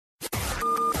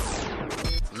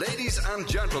Ladies and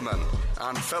gentlemen,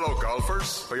 and fellow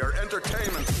golfers, for your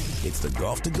entertainment. It's the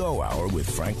Golf to Go Hour with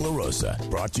Frank LaRosa,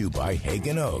 brought to you by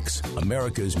Hagen Oaks,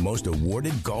 America's most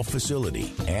awarded golf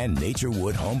facility, and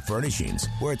Naturewood Home Furnishings,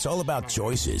 where it's all about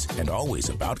choices and always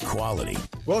about quality.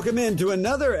 Welcome into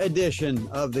another edition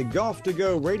of the Golf to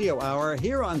Go Radio Hour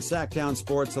here on Sacktown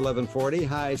Sports 1140.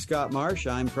 Hi, Scott Marsh.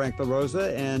 I'm Frank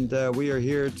LaRosa, and we are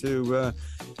here to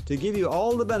give you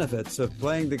all the benefits of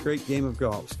playing the great game of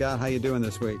golf. Scott, how you doing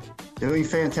this week? Doing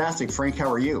fantastic, Frank. How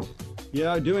are you?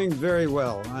 Yeah, doing very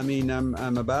well. I mean,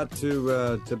 I'm about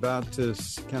to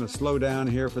kind of slow down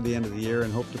here for the end of the year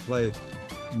and hope to play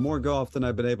more golf than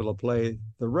I've been able to play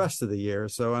the rest of the year.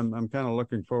 So I'm kind of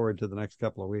looking forward to the next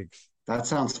couple of weeks. That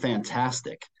sounds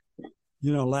fantastic.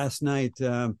 You know, last night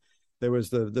there was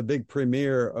the big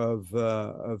premiere of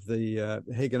the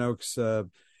Hagen Oaks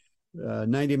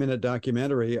 90-minute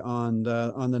documentary on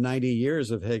the 90 years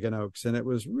of Hagen Oaks, and it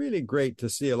was really great to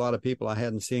see a lot of people I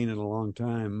hadn't seen in a long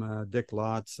time. Dick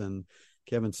Lotz and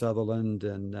Kevin Sutherland,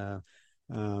 and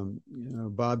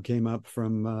Bob came up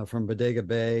from Bodega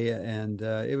Bay, and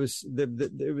it was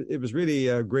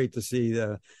really great to see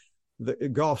the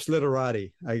golf's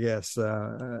literati, I guess,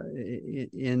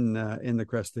 in the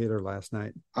Crest Theater last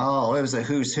night. Oh, it was a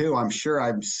who's who. I'm sure.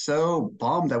 I'm so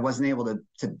bummed I wasn't able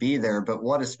to be there, but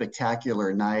what a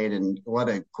spectacular night, and what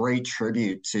a great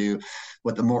tribute to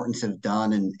what the Mortons have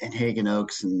done in Hagen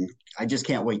Oaks. And I just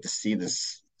can't wait to see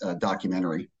this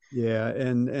documentary. Yeah,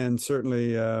 and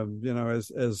certainly,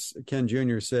 as Ken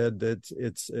Jr. said,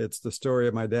 it's the story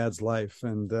of my dad's life,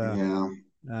 and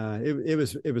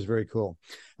it was very cool.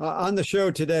 On the show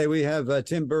today, we have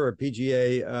Tim Burr,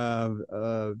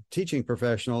 PGA teaching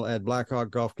professional at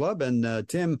Blackhawk Golf Club, and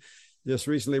Tim just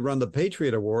recently won the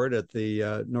Patriot Award at the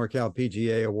NorCal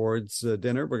PGA Awards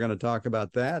dinner. We're going to talk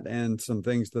about that and some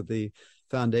things that the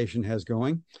foundation has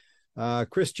going.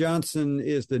 Chris Johnson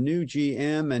is the new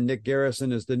GM, and Nick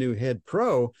Garrison is the new head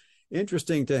pro.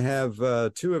 Interesting to have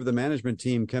two of the management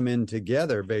team come in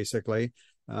together, basically.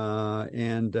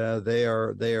 And they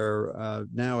are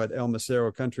now at El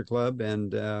Macero Country Club,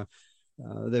 and they're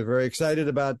very excited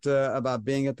about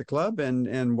being at the club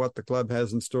and what the club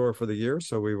has in store for the year.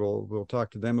 So we'll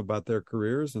talk to them about their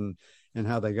careers and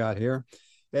how they got here.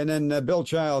 And then Bill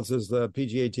Childs is the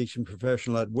PGA teaching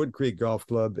professional at Wood Creek Golf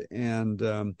Club, and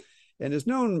is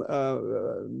known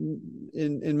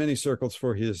in many circles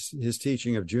for his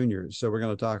teaching of juniors. So we're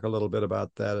going to talk a little bit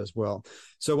about that as well.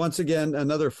 So once again,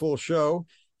 another full show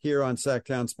here on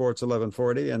Sacktown Sports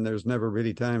 1140, and there's never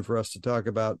really time for us to talk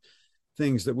about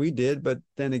things that we did, but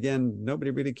then again,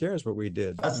 nobody really cares what we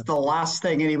did. That's the last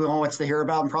thing anyone wants to hear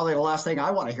about, and probably the last thing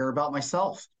I want to hear about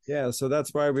myself. Yeah, so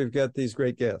that's why we've got these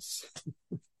great guests.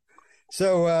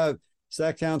 So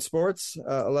Sacktown Sports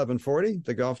 1140,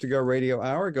 the Golf to Go Radio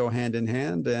Hour go hand in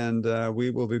hand, and we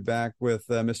will be back with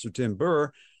Mr. Tim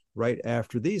Burr right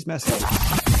after these messages.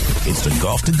 It's the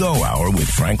Golf to Go Hour with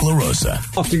Frank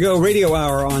LaRosa. Golf to Go Radio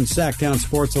Hour on Sacktown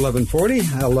Sports 1140.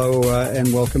 Hello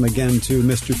and welcome again to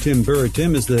Mr. Tim Burr.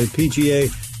 Tim is the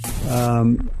PGA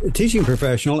teaching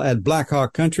professional at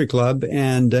Blackhawk Country Club,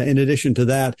 and in addition to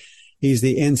that, he's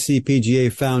the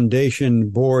NCPGA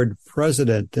Foundation Board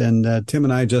President. And Tim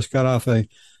and I just got off a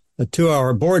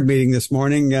 2-hour board meeting this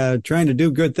morning trying to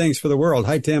do good things for the world.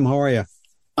 Hi, Tim. How are you?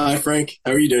 Hi, Frank.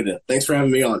 How are you doing today? Thanks for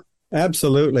having me on.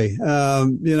 Absolutely.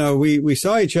 We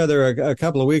saw each other a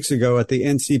couple of weeks ago at the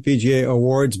NCPGA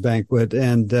Awards banquet,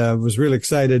 and was really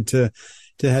excited to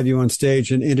have you on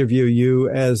stage and interview you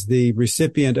as the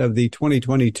recipient of the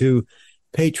 2022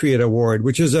 Patriot Award,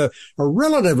 which is a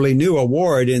relatively new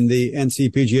award in the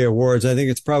NCPGA Awards. I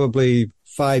think it's probably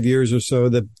 5 years or so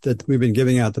that we've been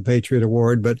giving out the Patriot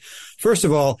Award. But first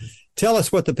of all, tell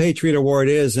us what the Patriot Award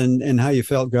is and how you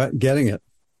felt getting it.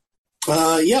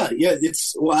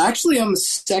 Actually, I'm the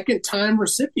second-time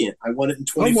recipient. I won it in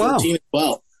 2014 as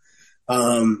well.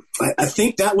 I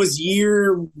think that was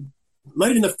might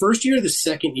have been the first year or the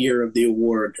second year of the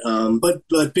award. But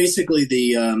basically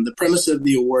the premise of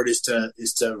the award is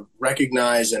to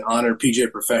recognize and honor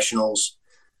PGA professionals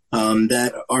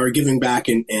that are giving back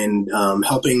and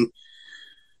helping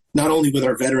not only with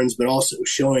our veterans, but also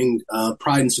showing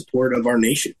pride and support of our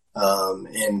nation.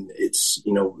 And it's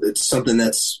something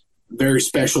that's very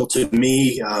special to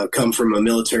me. Come from a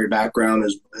military background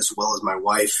as well as my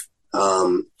wife.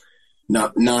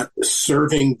 Not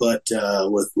serving, but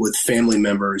with family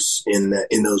members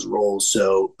in those roles.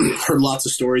 So heard lots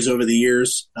of stories over the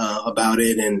years about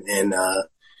it, and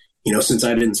since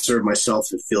I didn't serve myself,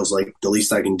 it feels like the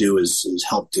least I can do is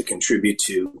help to contribute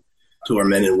to our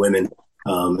men and women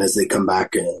as they come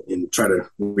back and try to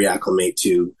reacclimate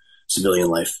to civilian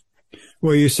life.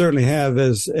 Well, you certainly have,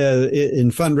 as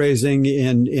in fundraising,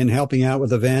 in helping out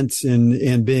with events,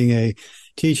 in being a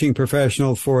teaching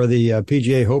professional for the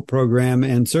PGA Hope program,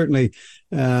 and certainly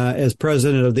as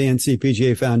president of the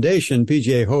NCPGA Foundation.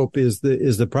 PGA Hope is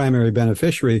the primary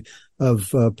beneficiary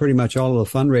of pretty much all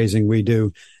of the fundraising we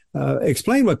do.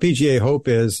 Explain what PGA Hope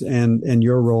is and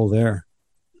your role there.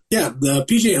 Yeah, the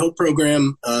PGA Hope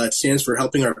program stands for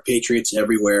Helping Our Patriots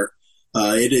Everywhere.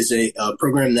 It is a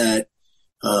program that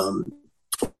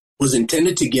was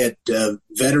intended to get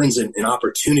veterans an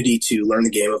opportunity to learn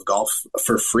the game of golf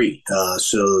for free.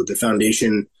 So the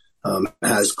foundation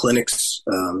has clinics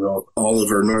all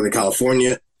over Northern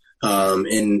California,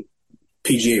 and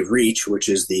PGA Reach, which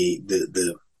is the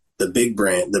big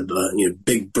brand,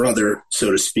 big brother,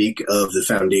 so to speak, of the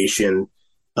foundation,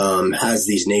 has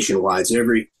these nationwide. So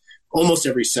almost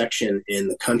every section in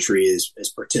the country is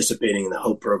participating in the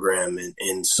Hope program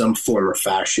in some form or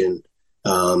fashion.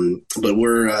 But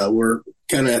we're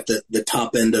kind of at the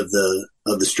top end of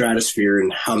the stratosphere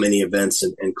in how many events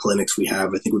and clinics we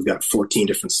have. I think we've got 14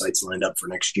 different sites lined up for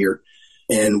next year.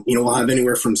 And, we'll have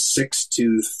anywhere from 6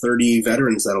 to 30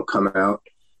 veterans that'll come out.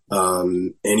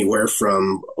 Anywhere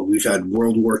from, we've had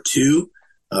World War II,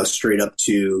 straight up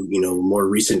to, more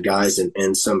recent guys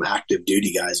and some active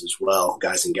duty guys as well,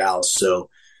 guys and gals. So,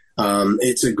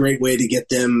 it's a great way to get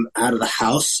them out of the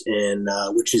house, and,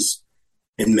 which is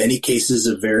in many cases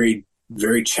a very,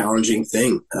 very challenging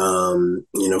thing.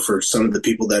 For some of the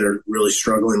people that are really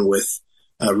struggling with,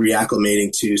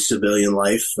 reacclimating to civilian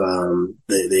life,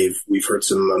 we've heard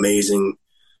some amazing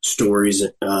stories,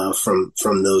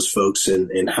 from those folks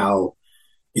and how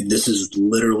this has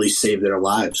literally saved their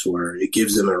lives, where it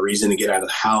gives them a reason to get out of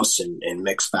the house and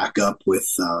mix back up with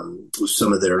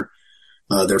some of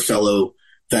their fellow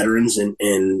veterans, and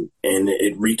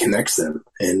it reconnects them.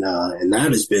 And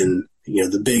that has been,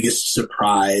 the biggest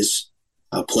surprise,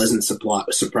 pleasant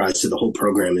surprise to the whole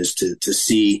program, is to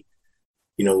see,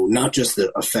 not just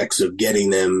the effects of getting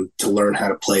them to learn how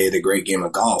to play the great game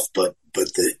of golf, but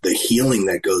the healing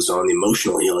that goes on, the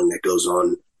emotional healing that goes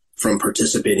on from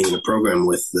participating in the program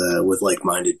with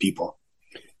like-minded people.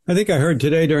 I think I heard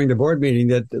today during the board meeting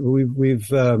that we've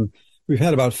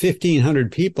had about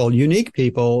 1,500 people,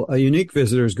 unique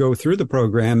visitors go through the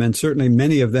program, and certainly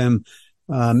many of them,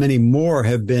 many more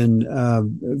have been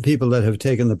people that have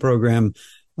taken the program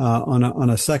on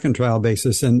a second trial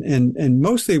basis, and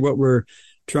mostly what we're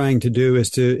trying to do is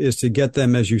to get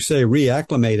them, as you say,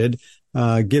 reacclimated.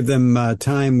 Give them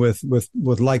time with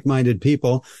like-minded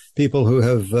people who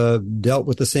have dealt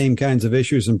with the same kinds of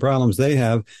issues and problems they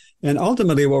have. And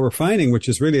ultimately what we're finding, which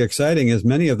is really exciting, is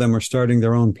many of them are starting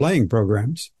their own playing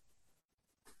programs.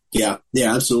 Yeah,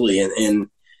 absolutely. And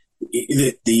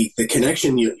the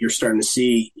connection you're starting to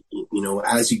see,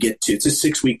 as you get to, it's a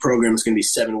 6-week program. It's going to be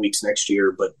 7 weeks next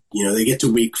year, but, they get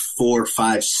to week 4,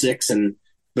 5, 6, and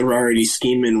they're already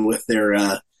scheming with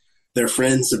their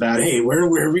friends about, hey, where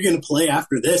are we going to play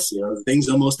after this? The thing's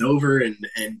almost over, and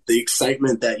the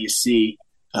excitement that you see,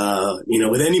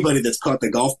 with anybody that's caught the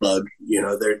golf bug,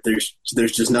 there's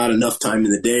just not enough time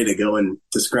in the day to go and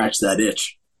to scratch that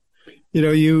itch.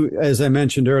 You, as I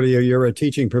mentioned earlier, you're a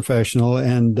teaching professional,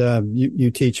 and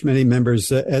you teach many members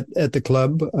at the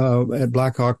club at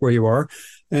Blackhawk where you are,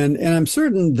 and I'm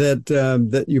certain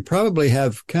that you probably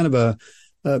have kind of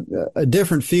a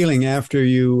different feeling after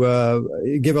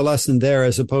you give a lesson there,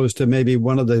 as opposed to maybe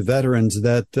one of the veterans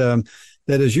that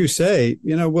as you say,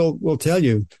 will tell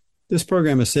you, this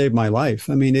program has saved my life.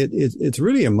 I mean, it's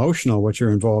really emotional what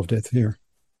you're involved with here.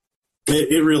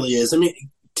 It really is. I mean,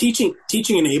 teaching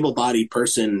an able-bodied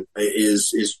person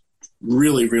is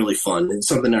really, really fun. It's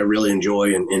something I really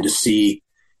enjoy, and to see,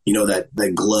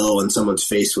 that glow on someone's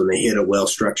face when they hit a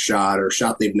well-struck shot, or a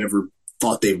shot they've never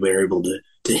thought they were able to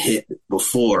hit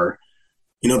before,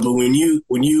 but when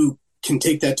you can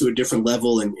take that to a different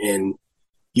level, and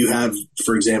you have,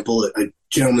 for example, a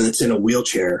gentleman that's in a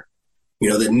wheelchair,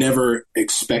 that never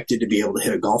expected to be able to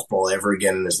hit a golf ball ever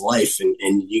again in his life,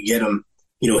 and you get him,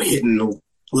 hitting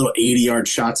little 80-yard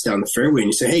shots down the fairway, and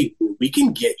you say, hey, we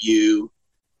can get you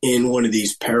in one of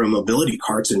these paramobility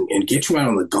carts and get you out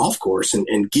on the golf course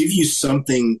and give you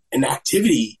something, an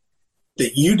activity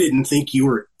that you didn't think you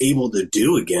were able to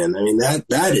do again. I mean,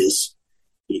 that is,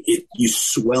 you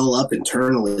swell up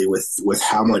internally with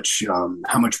how much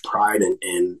pride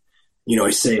and I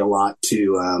say a lot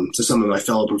to some of my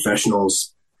fellow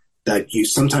professionals that you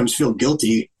sometimes feel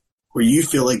guilty, where you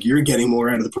feel like you're getting more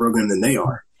out of the program than they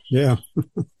are. Yeah.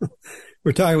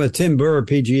 We're talking with Tim Burr,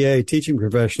 PGA teaching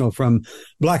professional from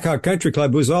Blackhawk Country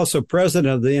Club, who's also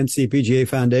president of the NCPGA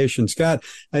Foundation. Scott,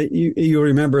 you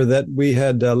remember that we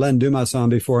had Len Dumas on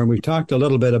before, and we've talked a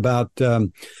little bit about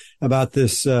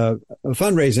this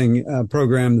fundraising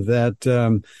program that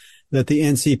the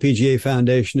NCPGA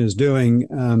Foundation is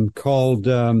doing called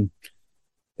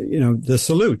the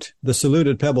salute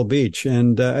at Pebble Beach.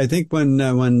 And I think when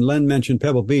Len mentioned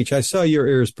Pebble Beach, I saw your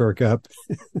ears perk up.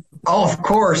 Oh, of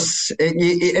course.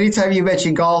 Anytime you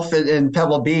mention golf in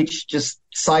Pebble Beach, just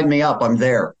sign me up. I'm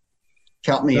there.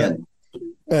 Count me in.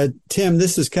 Tim,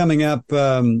 this is coming up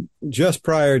just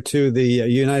prior to the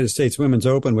United States Women's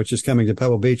Open, which is coming to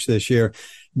Pebble Beach this year.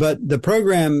 But the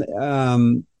program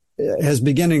has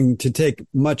beginning to take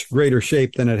much greater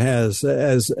shape than it has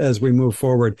as we move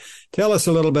forward. Tell us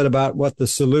a little bit about what the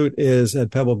Salute is at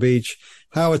Pebble Beach,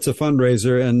 how it's a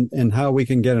fundraiser, and how we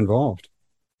can get involved.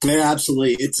 Yeah,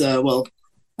 absolutely. It's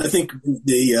I think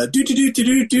the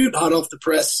doot hot off the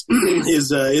press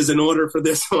is an order for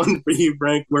this one for you,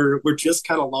 Frank. We're just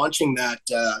kind of launching that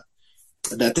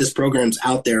this program's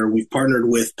out there. We've partnered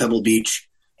with Pebble Beach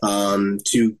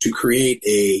to create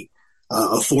a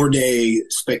 4-day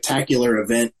spectacular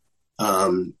event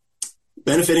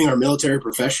benefiting our military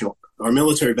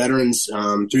veterans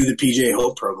through the PGA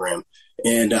Hope program.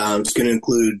 And it's going to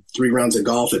include 3 rounds of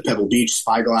golf at Pebble Beach,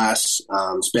 Spyglass,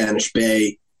 Spanish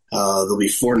Bay. There'll be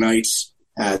 4 nights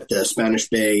at the Spanish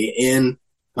Bay Inn.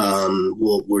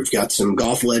 We've got some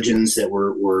golf legends that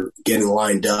we're getting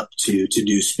lined up to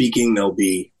do speaking. There'll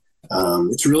be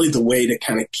it's really the way to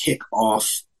kind of kick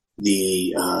off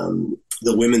the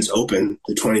Women's Open,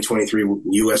 the 2023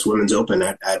 U.S. Women's Open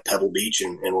at Pebble Beach,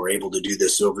 and we're able to do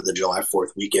this over the July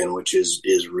 4th weekend, which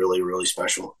is really, really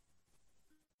special.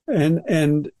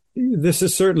 And this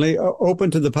is certainly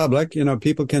open to the public.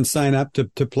 People can sign up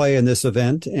to play in this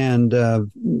event and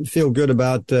feel good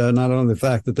about not only the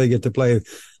fact that they get to play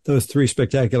those 3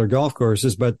 spectacular golf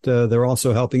courses, but they're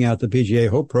also helping out the PGA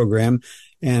Hope program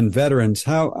and veterans.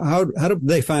 How do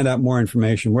they find out more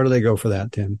information? Where do they go for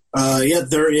that, Tim?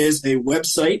 There is a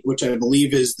website, which I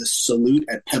believe is the salute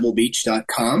at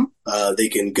pebblebeach.com. They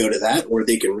can go to that, or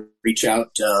they can reach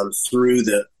out through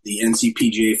the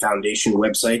NCPGA Foundation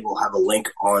website. We'll have a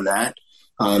link on that.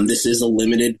 This is a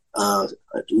limited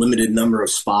number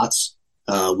of spots.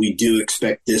 We do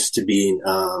expect this to be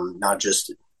not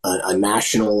just a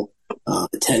national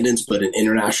attendance, but an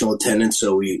international attendance.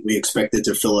 So we expect it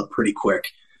to fill up pretty quick.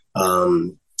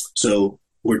 So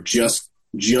we're just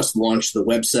launched the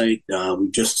website. We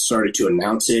just started to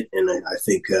announce it. And I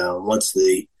think once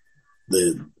the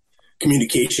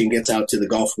communication gets out to the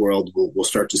golf world, we'll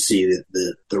start to see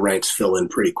the ranks fill in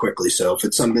pretty quickly. So if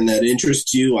it's something that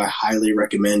interests you, I highly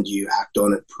recommend you act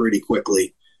on it pretty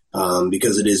quickly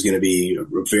because it is going to be a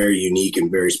very unique and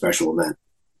very special event.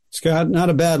 Scott, not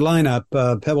a bad lineup.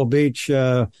 Pebble Beach,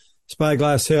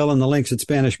 Spyglass Hill, and the links at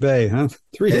Spanish Bay, huh?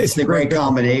 3 days. It's a great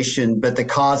combination, but the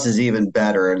cause is even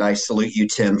better. And I salute you,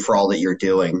 Tim, for all that you're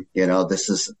doing. This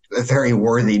is a very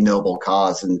worthy, noble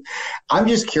cause. And I'm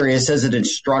just curious, as an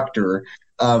instructor,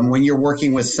 when you're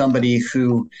working with somebody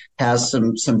who has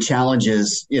some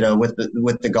challenges, with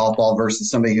the golf ball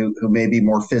versus somebody who may be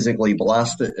more physically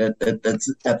blessed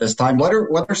at this time, what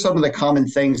are some of the common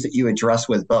things that you address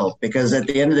with both? Because at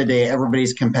the end of the day,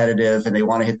 everybody's competitive and they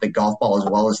want to hit the golf ball as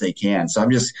well as they can. So I'm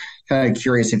just kind of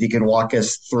curious if you can walk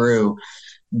us through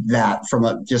that from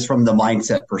the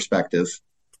mindset perspective.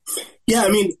 Yeah,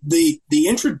 I mean, the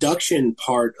introduction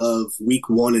part of week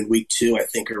 1 and week 2, I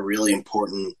think, are really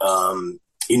important.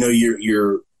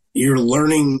 You're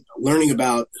learning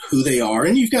about who they are,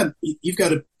 and you've got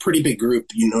a pretty big group.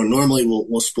 Normally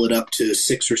we'll split up to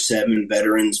 6 or 7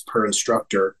 veterans per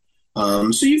instructor.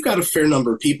 So you've got a fair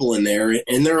number of people in there,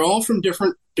 and they're all from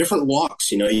different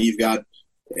walks. You've got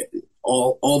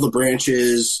all the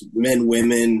branches, men,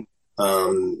 women,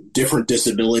 different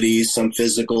disabilities, some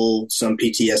physical, some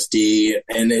PTSD,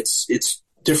 and it's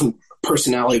different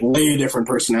personality, way different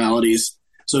personalities.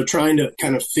 So trying to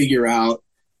kind of figure out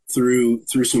through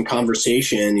some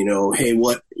conversation, hey,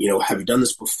 what, have you done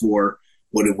this before?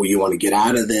 What do you want to get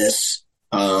out of this?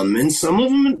 And some of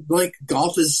them, like,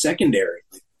 golf is secondary,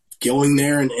 like going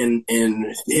there and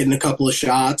hitting a couple of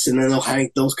shots, and then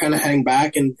they'll kind of hang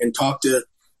back and talk to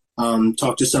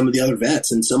some of the other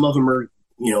vets. And some of them are,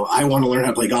 I want to learn how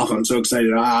to play golf. I'm so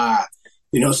excited.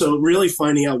 So really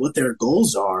finding out what their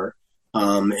goals are.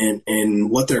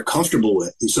 And what they're comfortable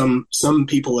with. Some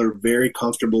people are very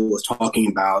comfortable with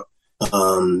talking about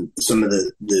some of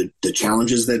the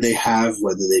challenges that they have,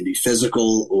 whether they be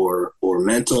physical or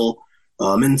mental.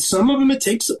 And some of them it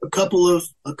takes a couple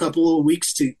of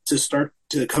weeks to start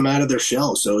to come out of their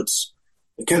shell. So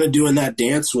kind of doing that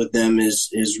dance with them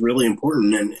is really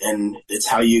important, and it's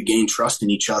how you gain trust in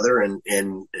each other, and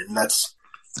that's,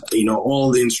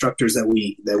 all the instructors that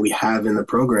we have in the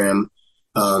program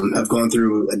have gone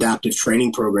through adaptive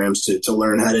training programs to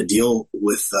learn how to deal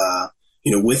with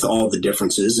with all the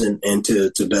differences and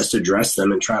to best address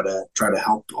them and try to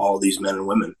help all these men and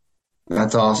women.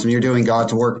 That's awesome. You're doing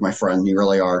God's work, my friend. You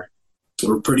really are.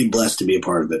 We're pretty blessed to be a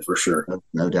part of it, for sure.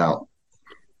 No doubt.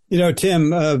 Tim,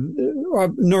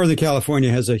 Northern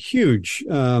California has a huge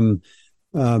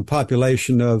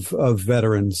population of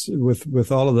veterans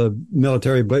with all of the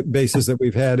military bases that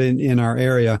we've had in our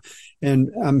area.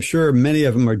 And I'm sure many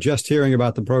of them are just hearing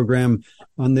about the program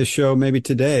on this show, maybe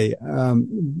today.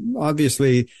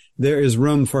 Obviously, there is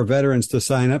room for veterans to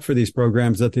sign up for these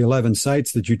programs at the 11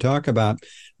 sites that you talk about.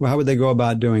 Well, how would they go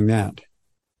about doing that?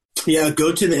 Yeah,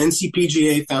 go to the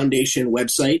NCPGA Foundation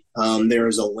website. There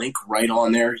is a link right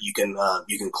on there. You can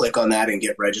click on that and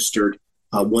get registered.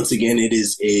 Once again, it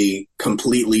is a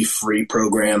completely free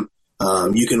program.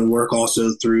 You can work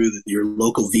also through your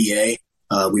local VA.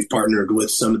 We've partnered with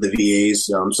some of the VAs.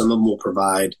 Some of them will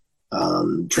provide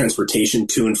transportation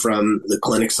to and from the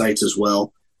clinic sites as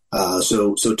well.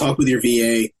 So talk with your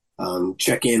VA.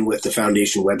 Check in with the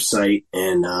foundation website,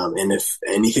 and if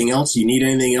anything else, you need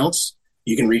anything else,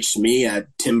 you can reach me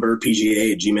at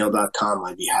timbirdpga@gmail.com.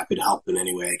 I'd be happy to help in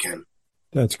any way I can.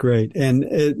 That's great. And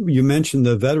you mentioned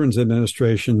the Veterans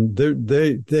Administration.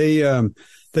 They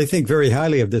think very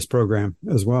highly of this program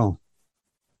as well.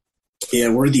 Yeah,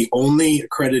 we're the only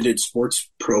accredited sports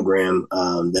program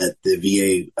that the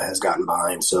VA has gotten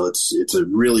behind. So it's a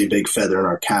really big feather in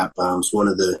our cap. It's one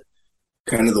of the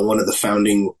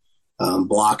founding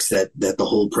blocks that the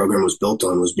whole program was built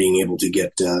on, was being able to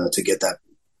get that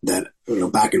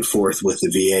back and forth with the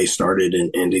VA started,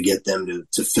 and to get them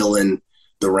to fill in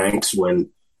the ranks when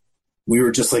we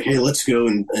were just like, hey, let's go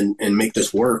and make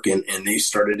this work. And they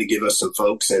started to give us some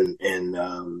folks. And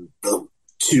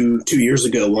 2 years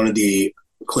ago, one of the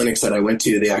clinics that I went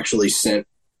to, they actually sent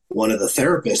one of the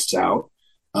therapists out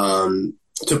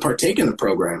to partake in the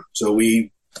program. So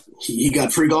he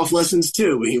got free golf lessons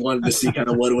too. He wanted to see kind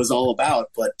of what it was all about,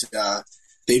 but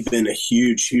they've been a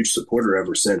huge, huge supporter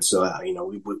ever since. So,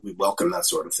 we welcome that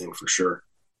sort of thing for sure.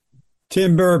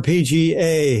 Tim Burr,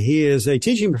 PGA. He is a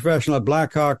teaching professional at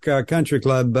Blackhawk Country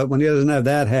Club, but when he doesn't have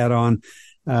that hat on,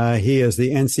 he is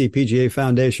the NCPGA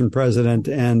Foundation president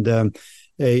and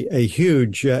a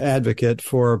huge advocate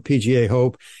for PGA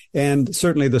Hope, and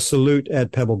certainly the salute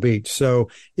at Pebble Beach. So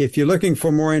if you're looking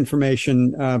for more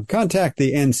information, contact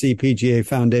the NCPGA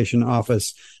Foundation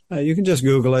office. You can just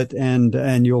Google it,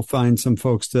 and you'll find some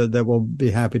folks that will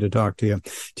be happy to talk to you.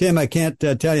 Tim, I can't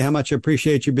tell you how much I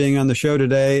appreciate you being on the show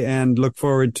today, and look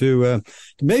forward to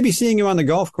maybe seeing you on the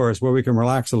golf course where we can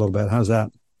relax a little bit. How's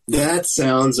that? That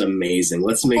sounds amazing.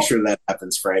 Let's make sure that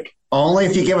happens, Frank. Only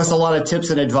if you give us a lot of tips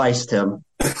and advice, Tim.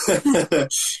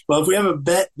 Well, if we have a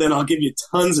bet, then I'll give you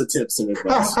tons of tips and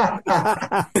advice.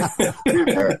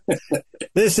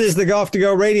 This is the Golf to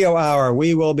Go Radio Hour.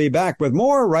 We will be back with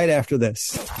more right after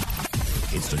this.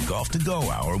 It's the Golf to Go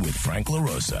Hour with Frank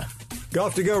LaRosa.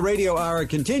 Golf to Go Radio Hour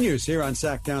continues here on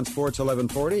Sacktown Sports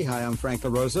 1140. Hi, I'm Frank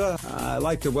LaRosa. I'd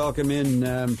like to welcome in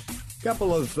a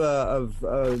couple of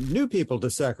new people to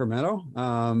Sacramento.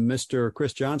 Mr.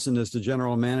 Chris Johnson is the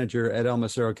general manager at El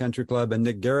Macero Country Club, and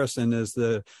Nick Garrison is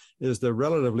the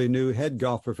relatively new head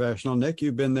golf professional. Nick,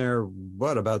 you've been there,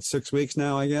 about 6 weeks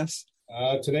now, I guess?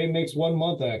 Today makes 1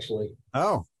 month, actually.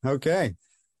 Oh, okay.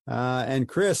 And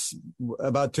Chris,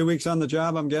 about 2 weeks on the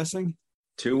job, I'm guessing?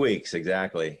 2 weeks,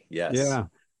 exactly. Yes. Yeah.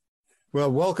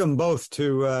 Well, welcome both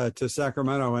to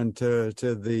Sacramento and to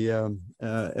the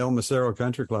El Macero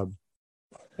Country Club.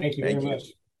 Thank you very much.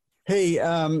 Hey,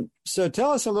 so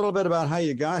tell us a little bit about how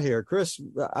you got here, Chris.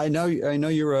 I know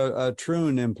you're a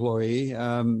Troon employee.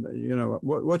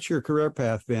 What's your career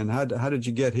path been? How did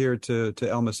you get here to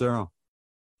El Macero?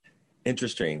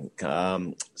 Interesting.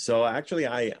 So actually,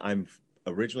 I'm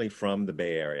originally from the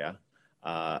Bay Area.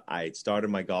 I started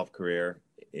my golf career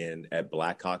at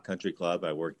Blackhawk Country Club.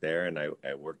 I worked there, and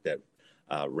I worked at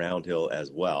Round Hill as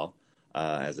well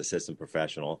as assistant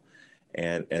professional,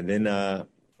 and then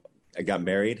I got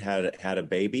married, had a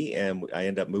baby, and I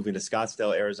ended up moving to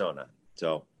Scottsdale, Arizona.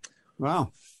 So,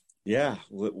 wow, yeah,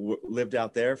 lived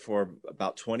out there for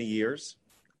about 20 years.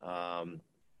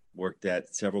 Worked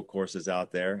at several courses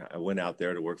out there. I went out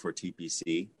there to work for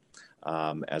TPC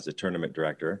as a tournament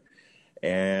director,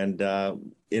 and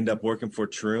ended up working for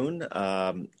Troon.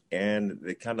 And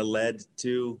it kind of led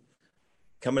to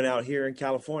coming out here in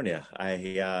California.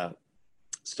 I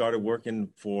started working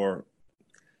for.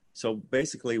 So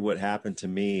basically, what happened to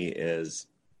me is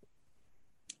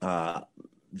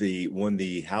when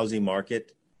the housing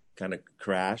market kind of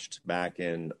crashed back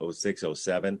in 06,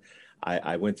 07,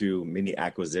 I went through many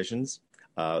acquisitions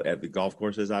at the golf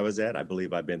courses I was at. I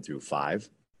believe I've been through 5.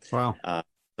 Wow.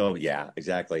 So yeah,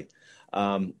 exactly.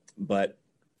 But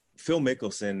Phil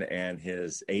Mickelson and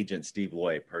his agent Steve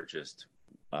Loy purchased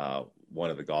one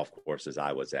of the golf courses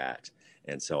I was at.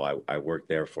 And so I worked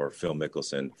there for Phil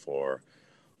Mickelson for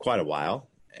quite a while.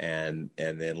 And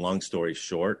then long story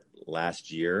short,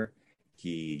 last year,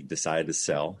 he decided to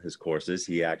sell his courses.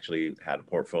 He actually had a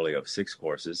portfolio of 6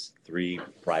 courses, 3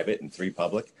 private and 3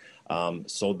 public.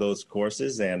 Sold those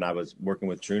courses, and I was working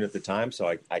with Troon at the time.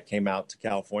 So I came out to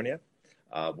California,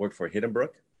 worked for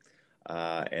Hiddenbrook,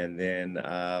 and then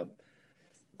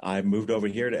I moved over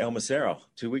here to El Macero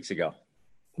 2 weeks ago.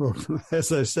 Well,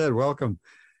 as I said, welcome.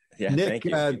 Yeah, Nick,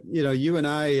 thank you. You and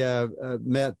I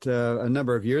met a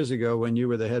number of years ago when you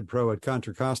were the head pro at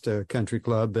Contra Costa Country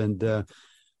Club, and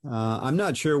I'm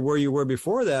not sure where you were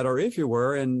before that, or if you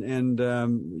were. And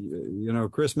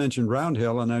Chris mentioned Round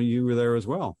Hill, and I know you were there as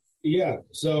well. Yeah.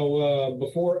 So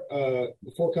before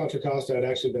Contra Costa, I'd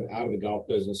actually been out of the golf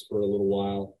business for a little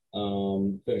while,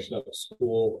 finishing up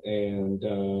school and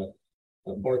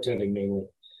bartending mainly.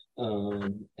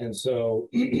 And so,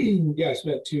 I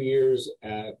spent 2 years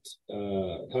at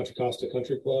Contra Costa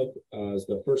Country Club as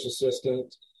the first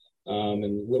assistant and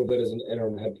a little bit as an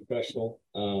interim head professional,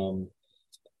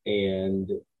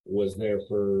 and was there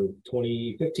for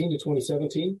 2015 to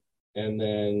 2017. And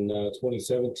then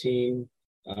 2017,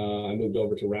 I moved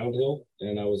over to Round Hill,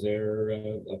 and I was there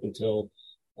up until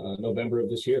November of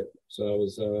this year. So it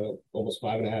was almost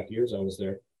 5.5 years I was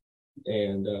there.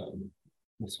 And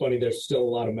it's funny, there's still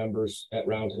a lot of members at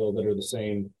Round Hill that are the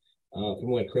same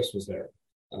from when Chris was there.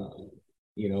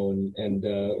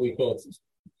 We both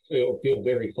feel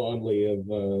very fondly of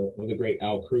the great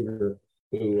Al Kruger,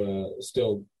 who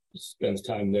still spends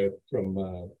time there from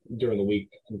during the week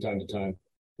from time to time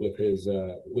with his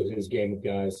game of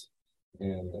guys.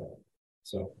 And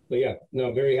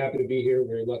very happy to be here,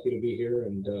 very lucky to be here,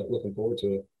 and looking forward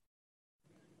to it.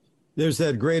 There's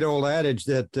that great old adage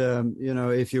that,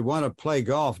 if you want to play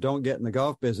golf, don't get in the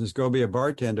golf business, go be a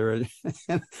bartender.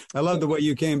 And I love the way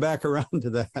you came back around to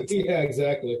that. Yeah,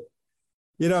 exactly.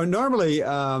 Normally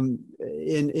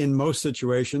in most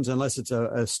situations, unless it's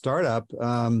a startup,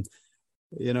 the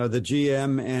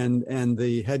GM and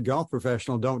the head golf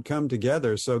professional don't come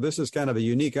together. So this is kind of a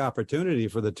unique opportunity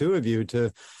for the two of you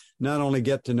to not only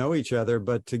get to know each other,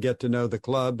 but to get to know the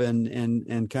club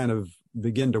and kind of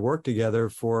begin to work together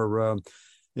for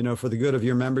the good of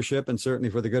your membership and certainly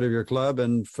for the good of your club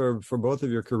and for both of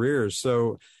your careers.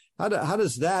 So how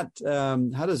does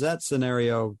that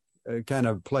scenario kind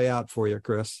of play out for you,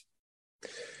 Chris?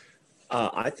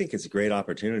 I think it's a great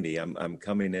opportunity. I'm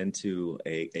coming into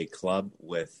a club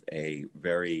with a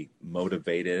very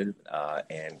motivated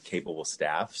and capable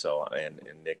staff. So and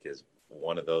Nick is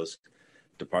one of those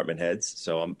department heads.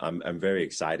 So I'm very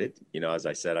excited. As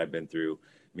I said, I've been through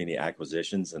many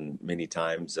acquisitions, and many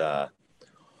times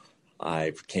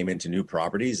I've came into new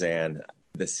properties and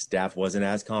the staff wasn't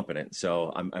as competent.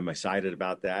 So I'm excited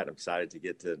about that. I'm excited to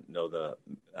get to know the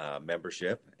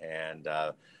membership, and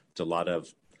it's a lot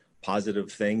of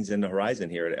positive things in the horizon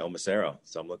here at El Macero.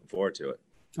 So I'm looking forward to it.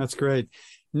 That's great.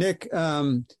 Nick,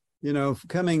 coming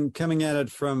at it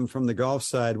from the golf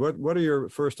side, what are your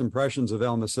first impressions of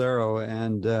El Macero?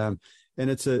 And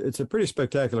it's a pretty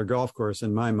spectacular golf course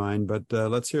in my mind, but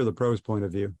let's hear the pros' point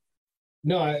of view.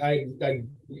 No, I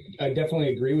definitely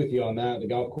agree with you on that. The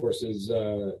golf course is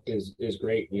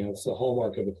great. It's the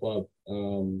hallmark of the club.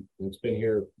 It's been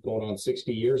here going on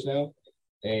 60 years now,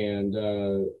 and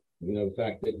the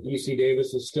fact that UC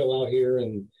Davis is still out here,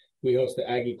 and we host the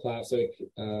Aggie Classic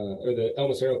or the El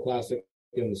Macero Classic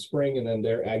in the spring, and then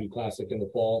their Aggie Classic in the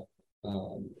fall.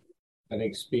 I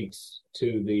think speaks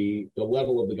to the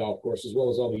level of the golf course, as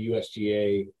well as all the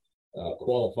USGA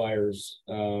qualifiers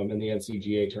and the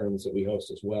NCGA tournaments that we host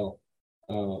as well.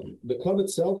 The club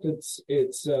itself, it's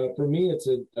for me,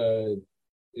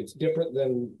 it's different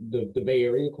than the Bay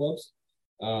Area clubs.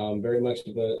 Very much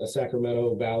of a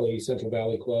Sacramento Valley, Central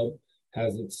Valley club,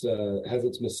 has its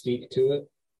mystique to it,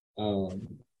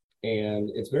 and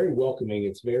it's very welcoming.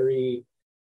 It's very,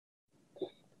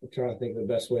 I'm trying to think of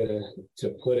the best way to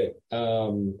put it.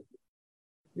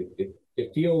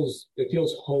 It feels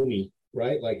homey,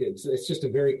 right? Like it's just a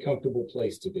very comfortable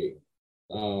place to be.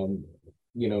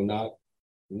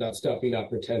 Not stuffy, not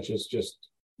pretentious, just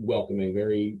welcoming.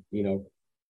 Very,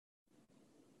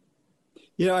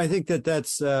 I think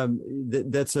that's a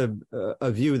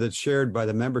view that's shared by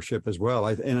the membership as well.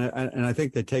 And I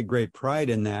think they take great pride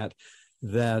in that.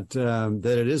 that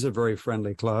it is a very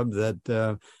friendly club, that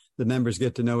the members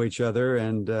get to know each other,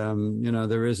 and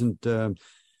there isn't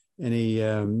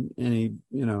any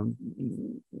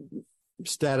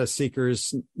status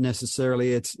seekers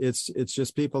necessarily. It's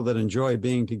just people that enjoy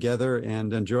being together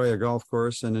and enjoy a golf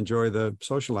course and enjoy the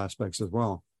social aspects as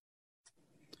well.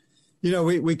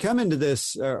 We come into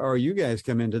this, or you guys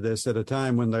come into this at a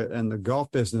time when the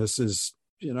golf business is,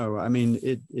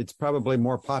 it's probably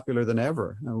more popular than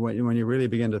ever when you really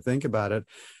begin to think about it.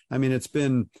 I mean, it's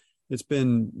been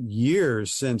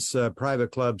years since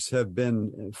private clubs have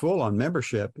been full on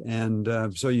membership, and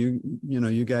so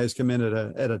you guys come in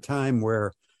at a time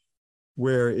where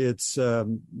it's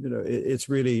it's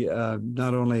really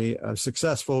not only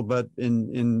successful, but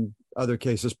in other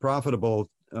cases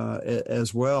profitable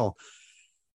as well.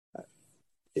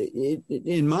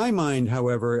 In my mind,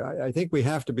 however, I think we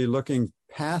have to be looking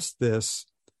past this,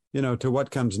 to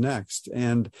what comes next,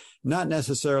 and not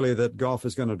necessarily that golf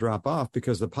is going to drop off,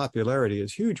 because the popularity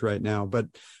is huge right now. But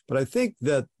I think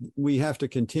that we have to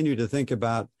continue to think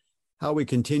about how we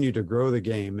continue to grow the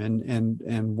game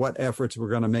and what efforts we're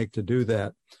going to make to do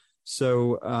that.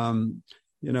 So,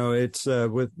 it's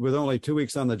with only 2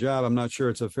 weeks on the job, I'm not sure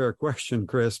it's a fair question,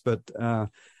 Chris, but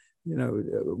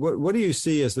what do you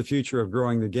see as the future of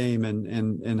growing the game,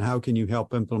 and how can you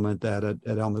help implement that at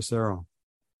El Macero?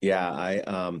 Yeah,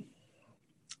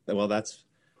 well, that's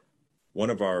one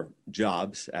of our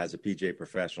jobs as a PGA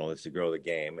professional, is to grow the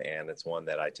game, and it's one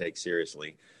that I take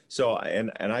seriously. So,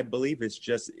 and I believe it's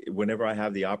just whenever I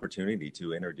have the opportunity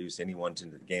to introduce anyone to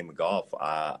the game of golf,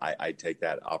 I take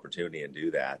that opportunity and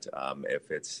do that. If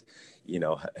it's,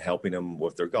 helping them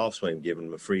with their golf swing, giving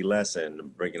them a free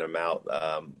lesson, bringing them out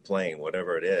playing,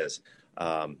 whatever it is,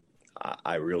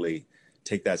 I really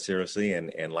take that seriously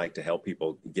and like to help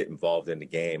people get involved in the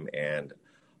game. And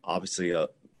obviously, a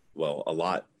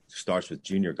lot starts with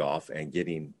junior golf and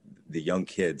getting the young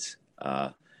kids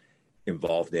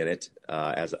involved in it,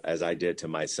 as I did to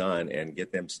my son, and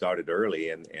get them started early.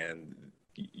 And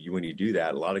when you do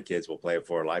that, a lot of kids will play it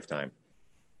for a lifetime.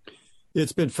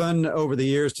 It's been fun over the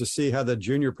years to see how the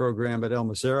junior program at El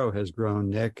Macero has grown,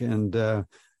 Nick, and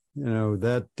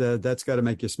that's got to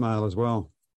make you smile as well.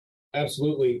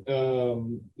 Absolutely.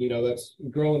 That's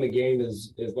growing the game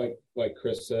is like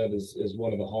Chris said, is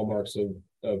one of the hallmarks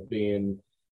of being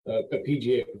a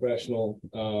PGA professional.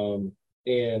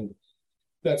 And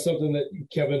that's something that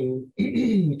Kevin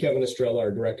Estrella,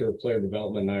 our director of player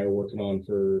development, and I are working on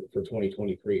for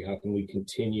 2023. How can we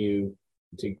continue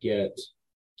to get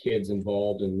kids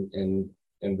involved and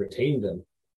retain them,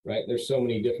 right? There's so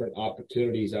many different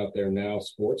opportunities out there now,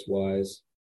 sports wise,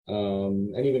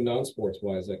 and even non-sports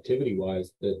wise, activity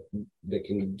wise, that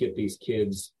can get these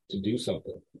kids to do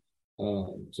something.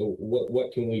 So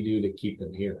what can we do to keep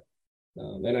them here?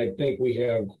 And I think we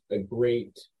have a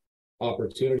great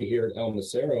opportunity here at El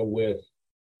Macero with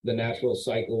the natural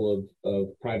cycle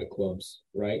of private clubs,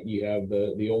 right? You have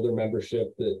the older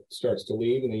membership that starts to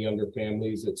leave and the younger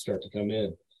families that start to come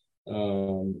in.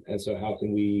 And so how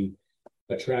can we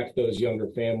attract those younger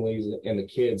families and the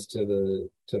kids to the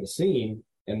scene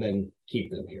and then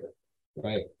keep them here,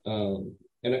 right? And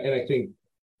I think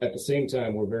at the same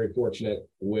time, we're very fortunate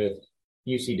with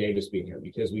UC Davis being here,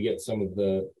 because we get some of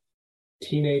the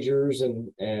teenagers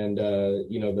and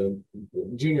the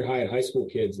junior high and high school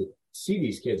kids that see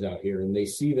these kids out here, and they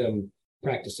see them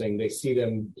practicing, they see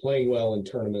them playing well in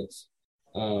tournaments,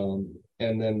 and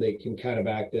then they can kind of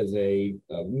act as a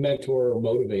mentor or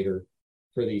motivator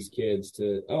for these kids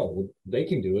to, they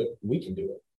can do it, we can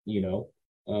do it,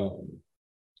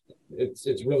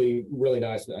 It's really, really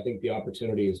nice. I think the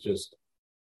opportunity is just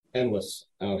endless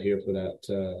out here for that,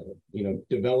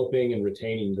 developing and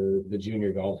retaining the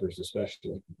junior golfers,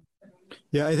 especially.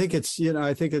 Yeah, I think it's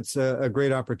a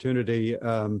great opportunity,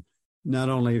 not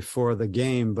only for the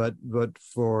game, but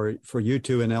for you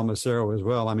two in El Macero as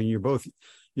well. I mean, you're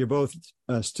both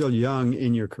still young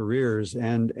in your careers,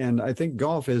 and I think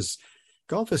golf is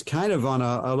kind of on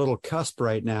a little cusp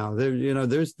right now.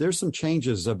 There's some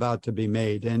changes about to be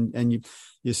made, and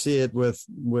you see it with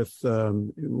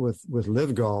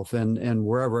Live Golf and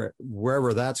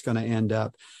wherever that's going to end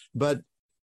up. But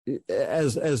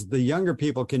as the younger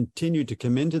people continue to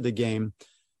come into the game,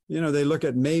 they look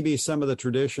at maybe some of the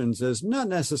traditions as not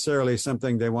necessarily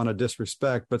something they want to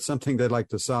disrespect, but something they'd like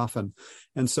to soften.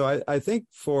 And so I think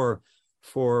for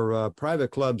private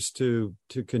clubs to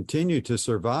continue to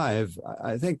survive,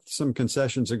 I think some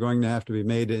concessions are going to have to be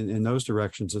made in those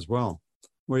directions as well.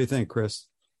 What do you think, Chris?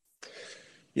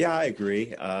 Yeah, I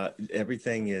agree.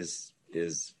 Everything is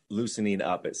loosening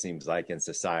up, it seems like, in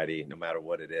society, no matter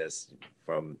what it is,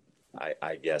 from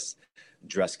I guess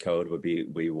dress code would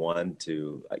be one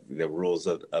to the rules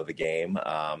of the game.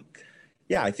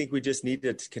 Yeah, I think we just need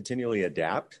to continually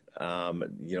adapt.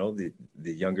 The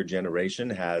younger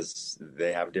generation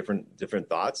they have different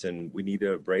thoughts, and we need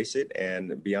to embrace it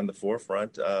and be on the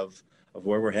forefront of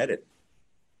where we're headed.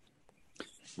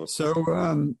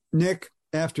 So, Nick,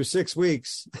 after 6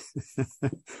 weeks,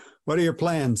 what are your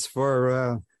plans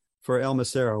for El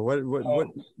Macero?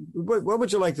 What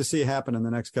would you like to see happen in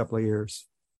the next couple of years?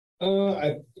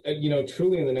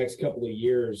 Truly in the next couple of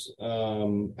years,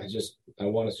 I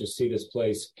want us to see this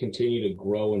place continue to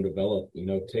grow and develop,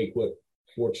 take what,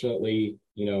 fortunately,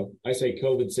 I say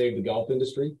COVID saved the golf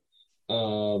industry.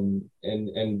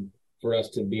 And for us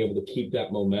to be able to keep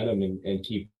that momentum and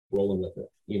keep rolling with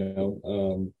it,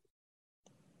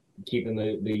 keeping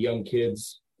the young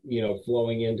kids,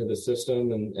 flowing into the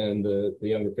system and the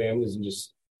younger families, and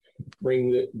just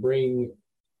bring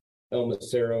El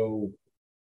Macero,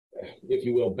 if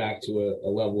you will, back to a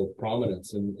level of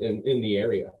prominence in the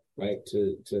area, right?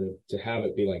 To have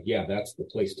it be like, yeah, that's the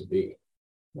place to be,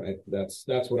 right? That's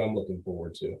what I'm looking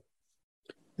forward to.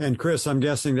 And Chris, I'm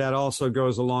guessing that also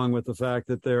goes along with the fact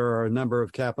that there are a number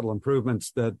of capital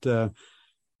improvements that the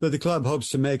club hopes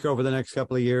to make over the next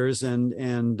couple of years,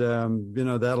 and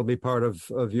that'll be part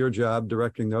of your job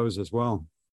directing those as well.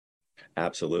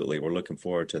 Absolutely, we're looking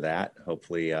forward to that.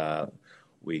 Hopefully,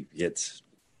 we get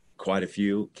quite a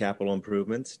few capital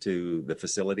improvements to the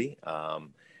facility,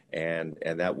 and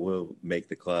that will make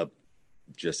the club,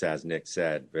 just as Nick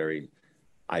said, very,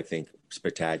 I think,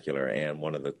 spectacular and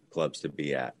one of the clubs to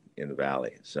be at in the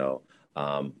Valley. So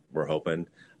we're hoping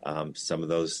some of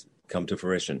those come to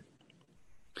fruition.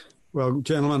 Well,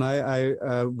 gentlemen,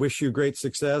 I wish you great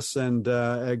success, and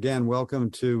again, welcome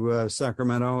to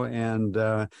Sacramento and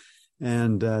to El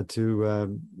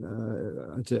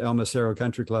Macero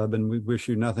Country Club, and we wish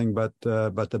you nothing but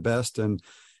the best, and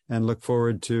look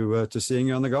forward to seeing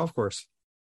you on the golf course.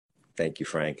 Thank you,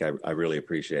 Frank. I really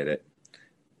appreciate it.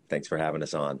 Thanks for having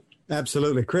us on.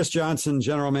 Absolutely. Chris Johnson,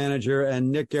 General Manager,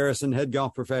 and Nick Garrison, Head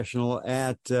Golf Professional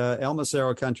at El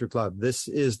Macero Country Club. This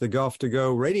is the Golf to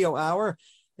Go Radio Hour,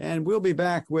 and we'll be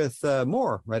back with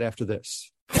more right after this.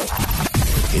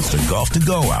 It's the Golf to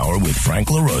Go Hour with Frank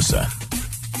LaRosa.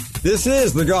 This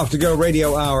is the Golf to Go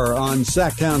Radio Hour on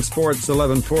Sacktown Sports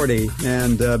 1140,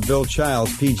 and Bill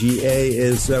Childs, PGA,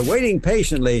 is waiting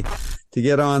patiently to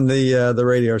get on the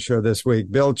radio show this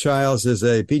week. Bill Childs is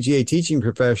a PGA teaching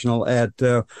professional at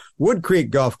Wood Creek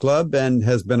Golf Club and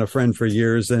has been a friend for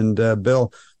years. And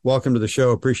Bill, welcome to the show.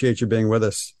 Appreciate you being with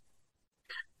us.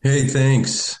 Hey,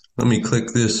 thanks. Let me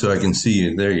click this so I can see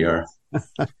you. There you are.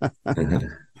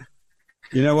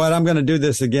 You know what? I'm going to do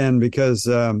this again because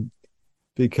the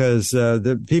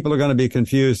people are going to be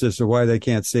confused as to why they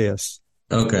can't see us.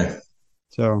 Okay.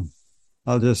 So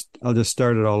I'll just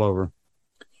start it all over.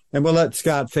 And we'll let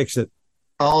Scott fix it.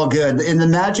 All good. In the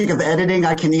magic of editing,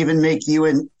 I can even make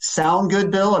you sound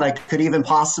good, Bill, and I could even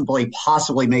possibly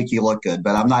make you look good.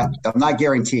 But I'm not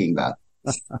guaranteeing that.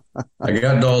 I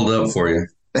got dolled up for you.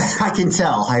 I can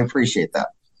tell. I appreciate that.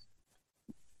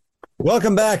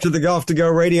 Welcome back to the Golf to Go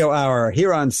Radio Hour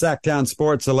here on Sacktown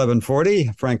Sports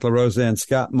 1140. Frank LaRosa and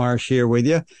Scott Marsh here with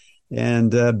you.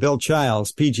 And Bill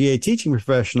Childs, PGA teaching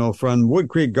professional from Wood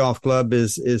Creek Golf Club,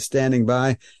 is standing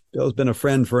by. Bill's been a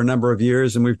friend for a number of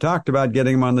years, and we've talked about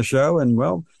getting him on the show. And,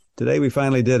 well, today we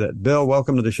finally did it. Bill,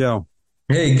 welcome to the show.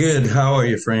 Hey, good. How are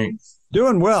you, Frank?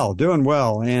 Doing well.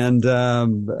 And,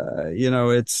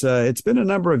 it's been a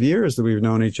number of years that we've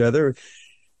known each other,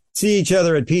 see each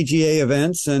other at PGA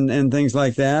events and things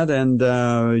like that. And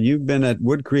you've been at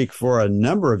Wood Creek for a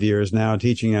number of years now,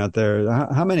 teaching out there.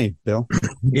 How many, Bill?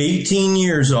 18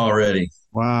 years already.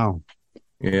 Wow.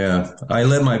 Yeah. I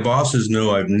let my bosses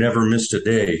know I've never missed a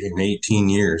day in 18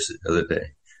 years the other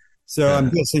day. So I'm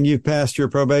guessing you've passed your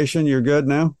probation. You're good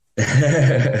now?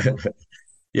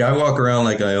 Yeah, I walk around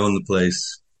like I own the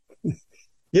place.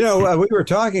 We were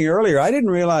talking earlier. I didn't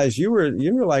realize you were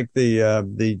like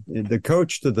the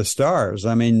coach to the stars.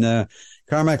 I mean,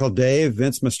 Carmichael Dave,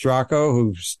 Vince Mastracco,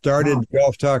 who started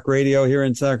Golf Talk Radio here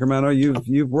in Sacramento.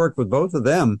 You've worked with both of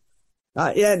them.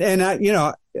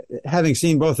 Having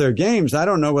seen both their games, I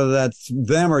don't know whether that's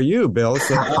them or you, Bill.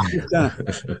 So I'm just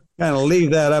kind of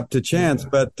leave that up to chance.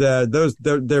 But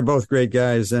they're both great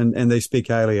guys, and they speak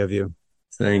highly of you.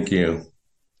 Thank you.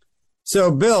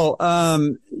 So, Bill,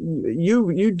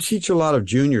 you teach a lot of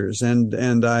juniors,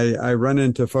 and I run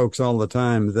into folks all the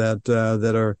time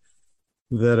that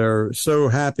are so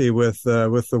happy with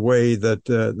the way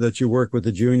that you work with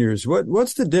the juniors.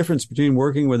 What's the difference between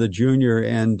working with a junior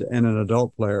and an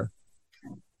adult player?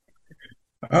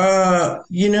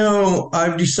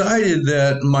 I've decided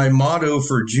that my motto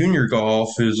for junior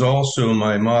golf is also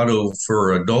my motto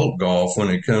for adult golf when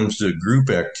it comes to group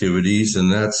activities,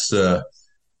 and that's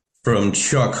from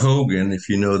Chuck Hogan, if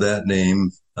you know that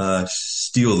name.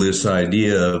 Steal this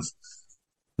idea of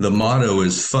the motto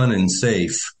is fun and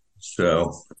safe.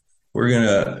 So we're going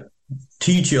to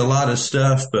teach you a lot of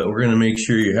stuff, but we're going to make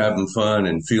sure you're having fun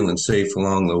and feeling safe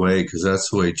along the way, because that's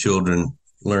the way children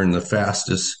learn the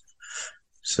fastest.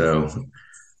 So,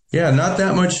 yeah, not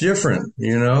that much different,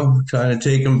 kind of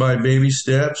take them by baby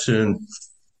steps and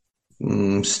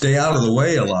stay out of the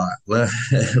way a lot.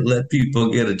 Let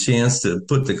people get a chance to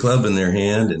put the club in their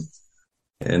hand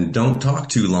and don't talk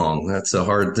too long. That's a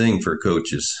hard thing for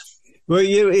coaches. Well,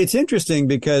 it's interesting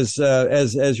because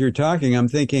as you're talking, I'm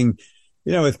thinking,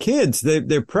 with kids,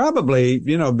 they're probably,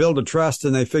 build a trust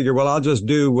and they figure, well, I'll just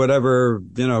do whatever,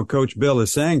 Coach Bill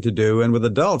is saying to do. And with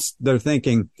adults, they're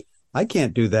thinking, I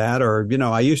can't do that, or,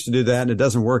 I used to do that and it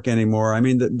doesn't work anymore. I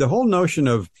mean, the whole notion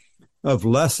of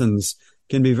lessons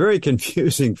can be very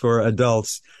confusing for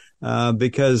adults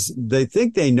because they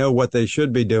think they know what they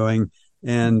should be doing.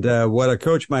 And what a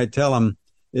coach might tell them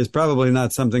is probably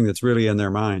not something that's really in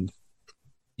their mind.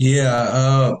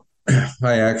 Yeah,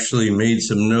 I actually made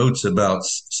some notes about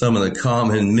some of the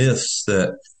common myths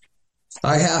that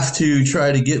I have to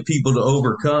try to get people to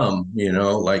overcome,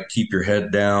 like keep your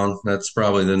head down. That's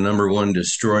probably the number one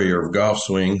destroyer of golf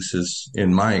swings, is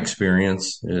in my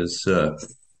experience, is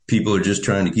people are just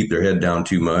trying to keep their head down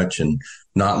too much and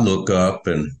not look up.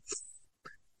 And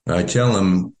I tell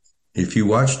them, if you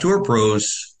watch tour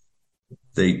pros,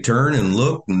 they turn and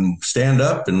look and stand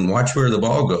up and watch where the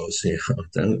ball goes.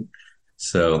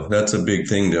 So that's a big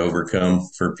thing to overcome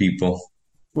for people.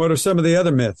 What are some of the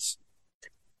other myths?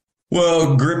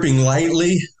 Well, gripping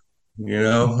lightly,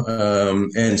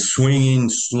 and swinging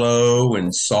slow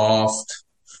and soft.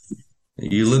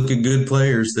 You look at good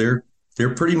players, they're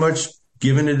pretty much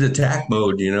giving it attack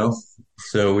mode,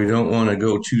 So we don't want to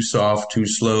go too soft, too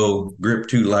slow, grip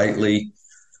too lightly,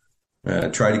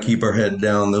 try to keep our head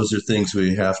down. Those are things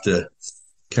we have to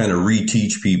kind of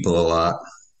reteach people a lot.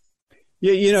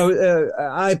 Yeah,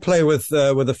 I play with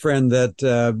a friend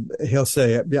that he'll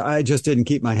say, I just didn't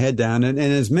keep my head down. And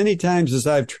as many times as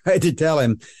I've tried to tell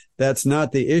him that's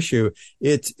not the issue,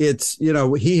 it's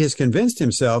he has convinced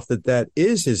himself that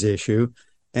is his issue.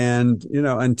 And,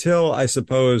 until I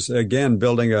suppose, again,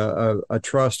 building a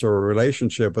trust or a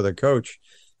relationship with a coach,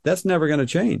 that's never going to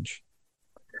change.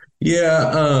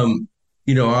 Yeah.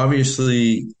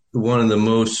 Obviously one of the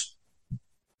most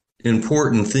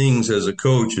important things as a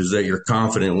coach is that you're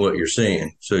confident in what you're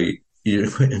saying. So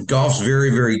golf's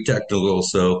very, very technical.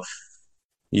 So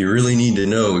you really need to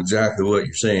know exactly what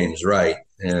you're saying is right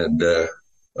and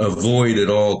avoid at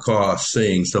all costs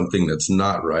saying something that's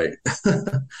not right.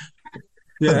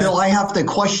 Yeah. Bill, I have to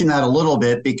question that a little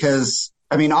bit because,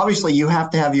 obviously you have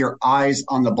to have your eyes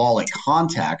on the ball at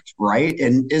contact, right?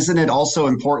 And isn't it also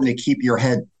important to keep your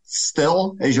head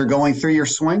still as you're going through your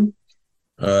swing?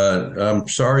 I'm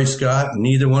sorry, Scott.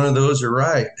 Neither one of those are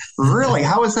right. Really?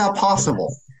 How is that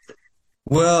possible?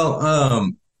 Well,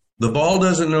 the ball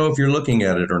doesn't know if you're looking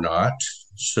at it or not.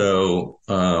 So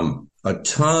a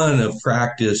ton of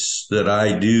practice that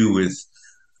I do with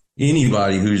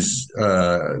anybody who's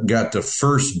got the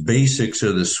first basics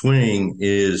of the swing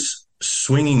is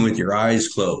swinging with your eyes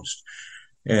closed.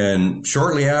 And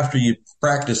shortly after you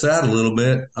practice that a little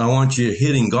bit, I want you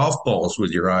hitting golf balls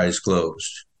with your eyes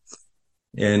closed.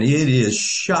 And it is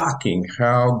shocking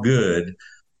how good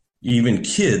even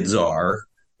kids are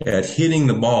at hitting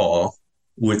the ball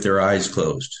with their eyes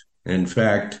closed. In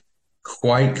fact,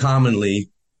 quite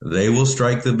commonly, they will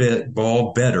strike the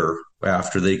ball better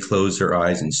after they close their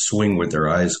eyes and swing with their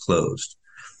eyes closed.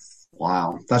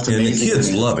 Wow, that's amazing. And the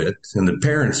kids love it, and the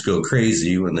parents go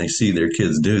crazy when they see their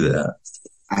kids do that.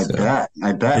 I bet.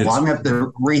 Well, I'm going to have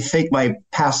to rethink my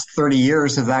past 30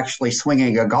 years of actually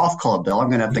swinging a golf club, Bill. I'm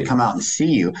going to have to come out and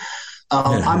see you.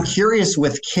 I'm curious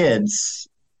with kids,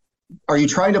 are you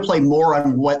trying to play more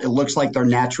on what it looks like their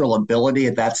natural ability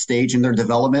at that stage in their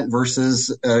development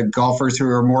versus golfers who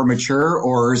are more mature,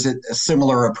 or is it a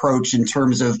similar approach in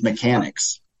terms of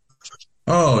mechanics?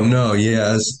 Oh, no,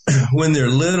 yes. When they're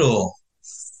little,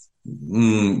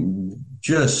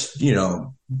 just,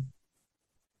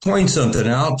 point something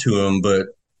out to them, but,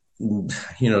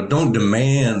 don't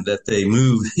demand that they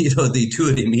move, they do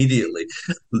it immediately.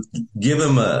 Give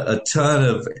them a ton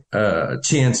of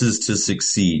chances to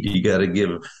succeed. You got to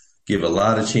give a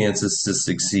lot of chances to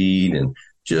succeed and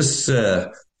just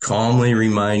calmly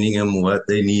reminding them what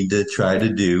they need to try to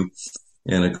do.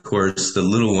 And of course, the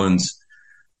little ones,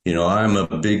 I'm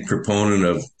a big proponent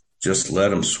of just let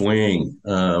them swing.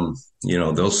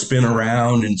 They'll spin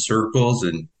around in circles,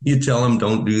 and you tell them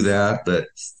don't do that, but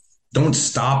don't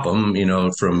stop them,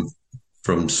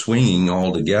 from swinging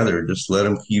altogether. Just let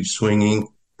them keep swinging.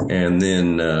 And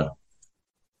then,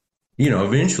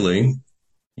 eventually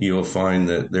you'll find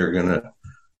that they're going to,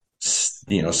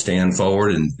 stand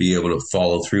forward and be able to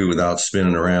follow through without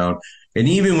spinning around. And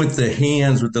even with the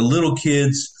hands, with the little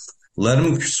kids, let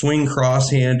them swing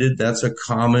cross-handed. That's a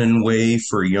common way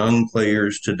for young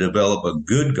players to develop a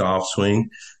good golf swing,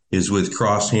 is with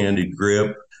cross-handed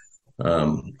grip.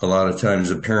 A lot of times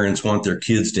the parents want their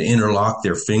kids to interlock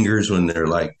their fingers when they're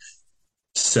like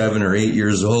 7 or 8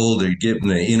 years old. They're getting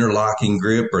the interlocking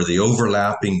grip or the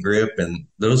overlapping grip, and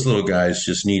those little guys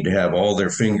just need to have all their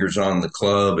fingers on the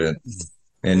club,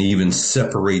 and even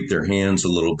separate their hands a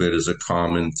little bit is a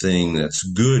common thing that's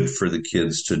good for the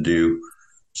kids to do.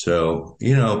 So,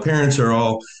 parents are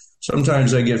all,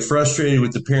 sometimes I get frustrated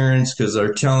with the parents because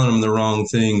they're telling them the wrong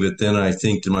thing. But then I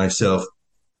think to myself,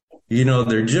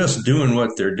 they're just doing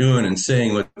what they're doing and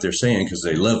saying what they're saying because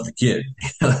they love the kid.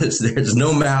 There's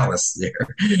no malice there.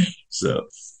 So,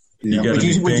 would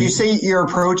you say your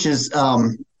approach is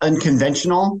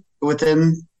unconventional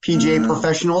within PGA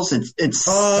professionals? It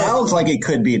sounds like it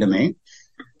could be to me.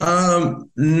 Not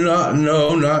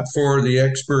for the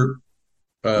expert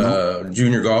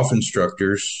junior golf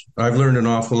instructors. I've learned an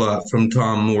awful lot from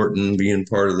Tom Morton, being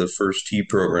part of the First Tee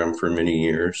program for many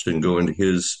years, and going to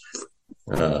his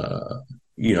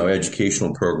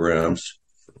educational programs.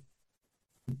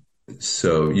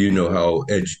 So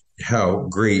how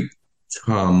great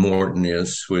Tom Morton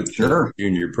is with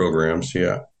junior programs.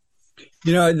 Yeah.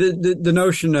 The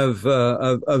notion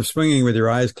of swinging with your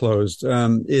eyes closed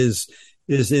is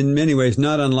in many ways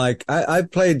not unlike,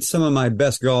 I've played some of my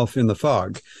best golf in the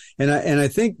fog. And I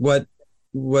think what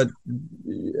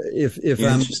if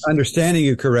I'm understanding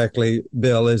you correctly,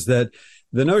 Bill, is that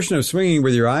the notion of swinging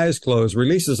with your eyes closed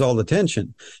releases all the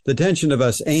tension of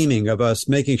us aiming, of us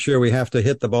making sure we have to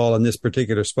hit the ball in this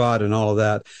particular spot and all of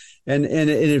that. And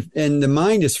the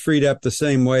mind is freed up the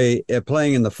same way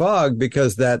playing in the fog,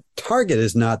 because that target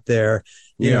is not there,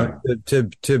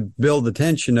 to build the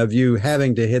tension of you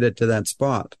having to hit it to that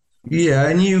spot. Yeah.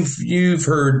 And you've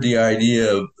heard the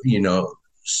idea of,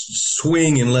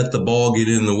 swing and let the ball get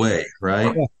in the way,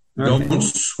 right? Yeah. Don't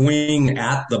swing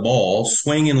at the ball,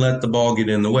 swing and let the ball get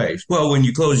in the way. Well, when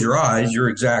you close your eyes, you're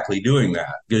exactly doing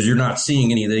that, because you're not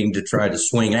seeing anything to try to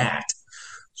swing at.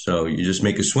 So you just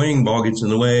make a swing, ball gets in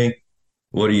the way.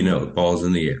 What do you know? The ball's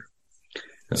in the air.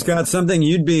 Scott, something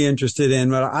you'd be interested in,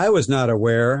 but I was not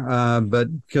aware, but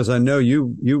because I know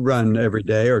you run every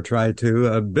day or try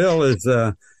to. Bill is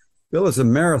a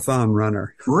marathon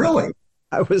runner. Really?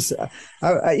 the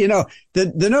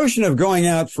notion of going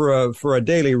out for a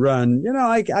daily run,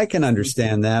 I can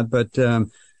understand that, but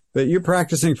you're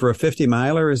practicing for a 50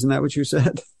 miler, isn't that what you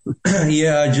said?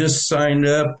 Yeah, I just signed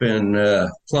up and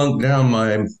plunked down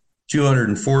my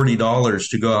 $240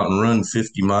 to go out and run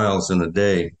 50 miles in a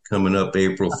day coming up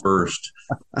April 1st.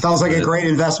 Sounds like a great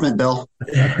investment, Bill.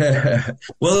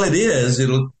 Well, it is.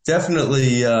 It'll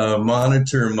definitely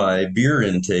monitor my beer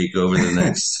intake over the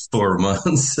next 4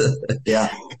 months. Yeah.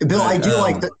 Bill, I do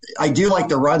like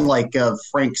the run, like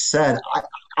Frank said.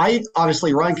 I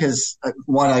honestly run because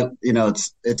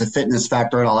it's a fitness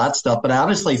factor and all that stuff, but I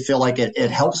honestly feel like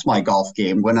it helps my golf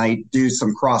game when I do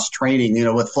some cross training,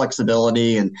 with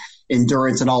flexibility and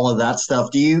endurance and all of that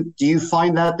stuff. Do you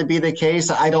find that to be the case?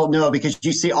 I don't know, because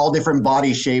you see all different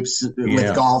body shapes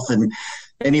with golf, and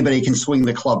anybody can swing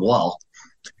the club well.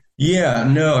 Yeah,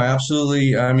 no,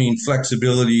 absolutely. I mean,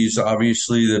 flexibility is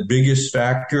obviously the biggest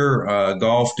factor.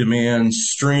 Golf demands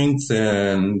strength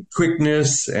and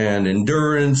quickness and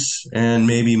endurance, and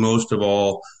maybe most of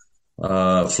all,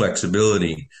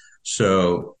 flexibility.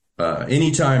 So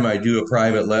anytime I do a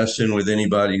private lesson with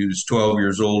anybody who's 12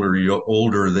 years old or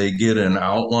older, they get an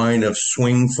outline of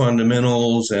swing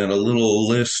fundamentals and a little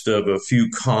list of a few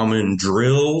common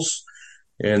drills.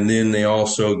 And then they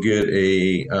also get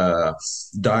a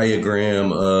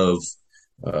diagram of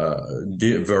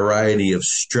variety of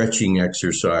stretching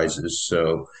exercises.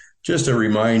 So just a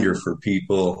reminder for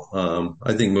people.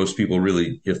 I think most people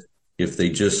really, if they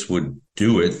just would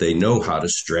do it, they know how to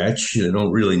stretch. They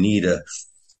don't really need to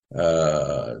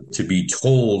be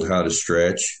told how to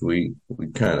stretch.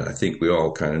 I think we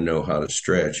all kind of know how to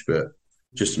stretch, but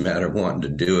just a matter of wanting to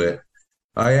do it.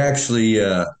 I actually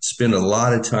spend a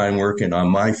lot of time working on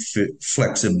my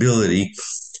flexibility,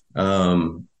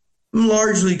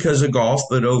 largely because of golf,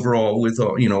 but overall with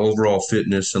overall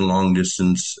fitness and long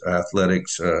distance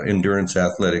athletics, endurance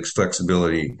athletics,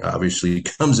 flexibility obviously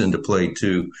comes into play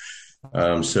too.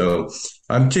 So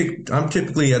I'm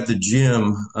typically at the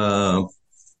gym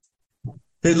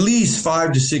at least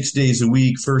 5 to 6 days a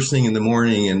week, first thing in the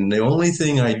morning. And the only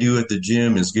thing I do at the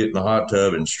gym is get in the hot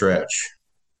tub and stretch.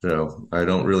 So I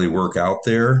don't really work out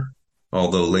there,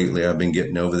 although lately I've been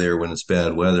getting over there when it's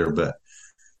bad weather. But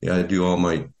yeah, I do all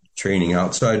my training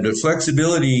outside. But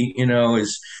flexibility, and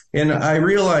I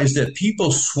realize that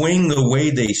people swing the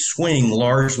way they swing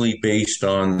largely based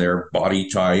on their body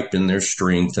type and their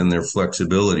strength and their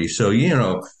flexibility. So,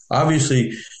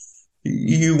 obviously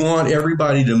you want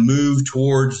everybody to move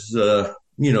towards the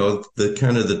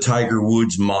kind of the Tiger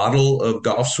Woods model of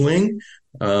golf swing.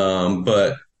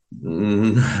 But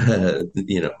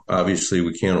obviously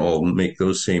we can't all make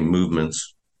those same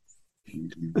movements.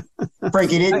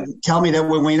 Frank, you didn't tell me that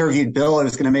when we interviewed Bill, it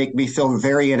was going to make me feel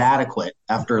very inadequate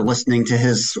after listening to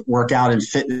his workout and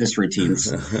fitness routines.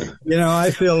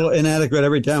 I feel inadequate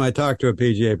every time I talk to a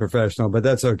PGA professional, but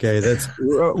that's okay.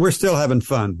 We're still having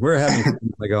fun. We're having fun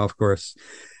on the golf course.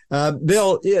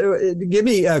 Bill, give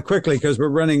me quickly, because we're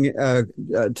running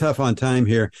tough on time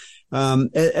here.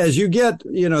 As you get,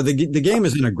 the game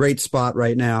is in a great spot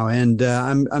right now, and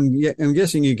I'm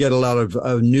guessing you get a lot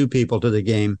of new people to the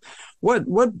game. What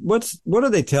are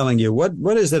they telling you?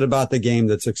 What is it about the game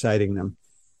that's exciting them?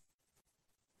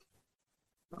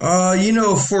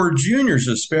 For juniors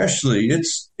especially,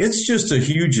 it's just a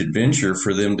huge adventure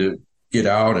for them to get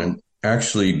out and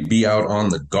actually be out on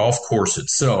the golf course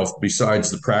itself,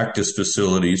 besides the practice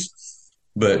facilities.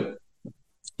 But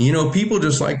people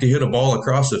just like to hit a ball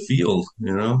across the field,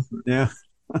 Yeah.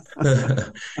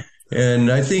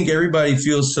 And I think everybody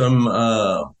feels some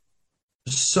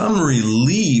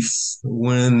relief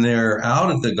when they're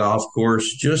out at the golf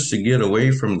course, just to get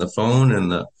away from the phone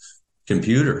and the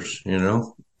computers, and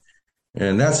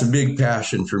that's a big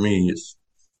passion for me, is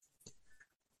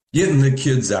getting the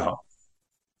kids out,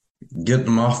 getting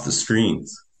them off the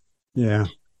screens. Yeah.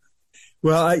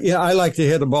 Well, I like to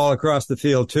hit a ball across the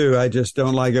field too. I just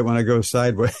don't like it when it goes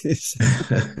sideways.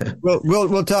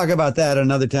 We'll talk about that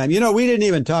another time. We didn't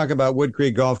even talk about Wood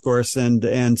Creek Golf Course,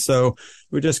 and so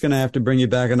we're just going to have to bring you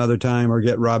back another time, or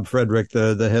get Rob Frederick,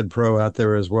 the head pro, out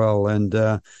there as well. And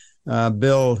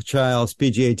Bill Childs,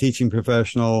 PGA teaching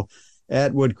professional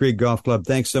at Wood Creek Golf Club,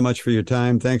 thanks so much for your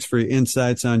time. Thanks for your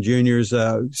insights on juniors.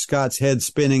 Scott's head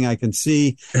spinning, I can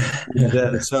see.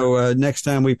 And, so next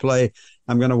time we play,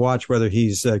 I'm going to watch whether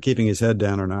he's keeping his head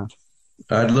down or not.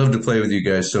 I'd love to play with you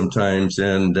guys sometimes.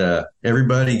 And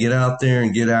everybody get out there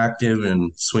and get active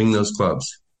and swing those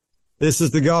clubs. This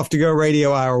is the Golf to Go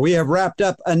Radio Hour. We have wrapped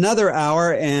up another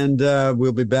hour, and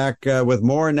we'll be back with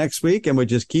more next week, and we'll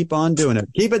just keep on doing it.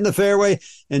 Keep it in the fairway.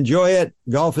 Enjoy it.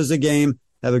 Golf is a game.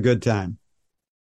 Have a good time.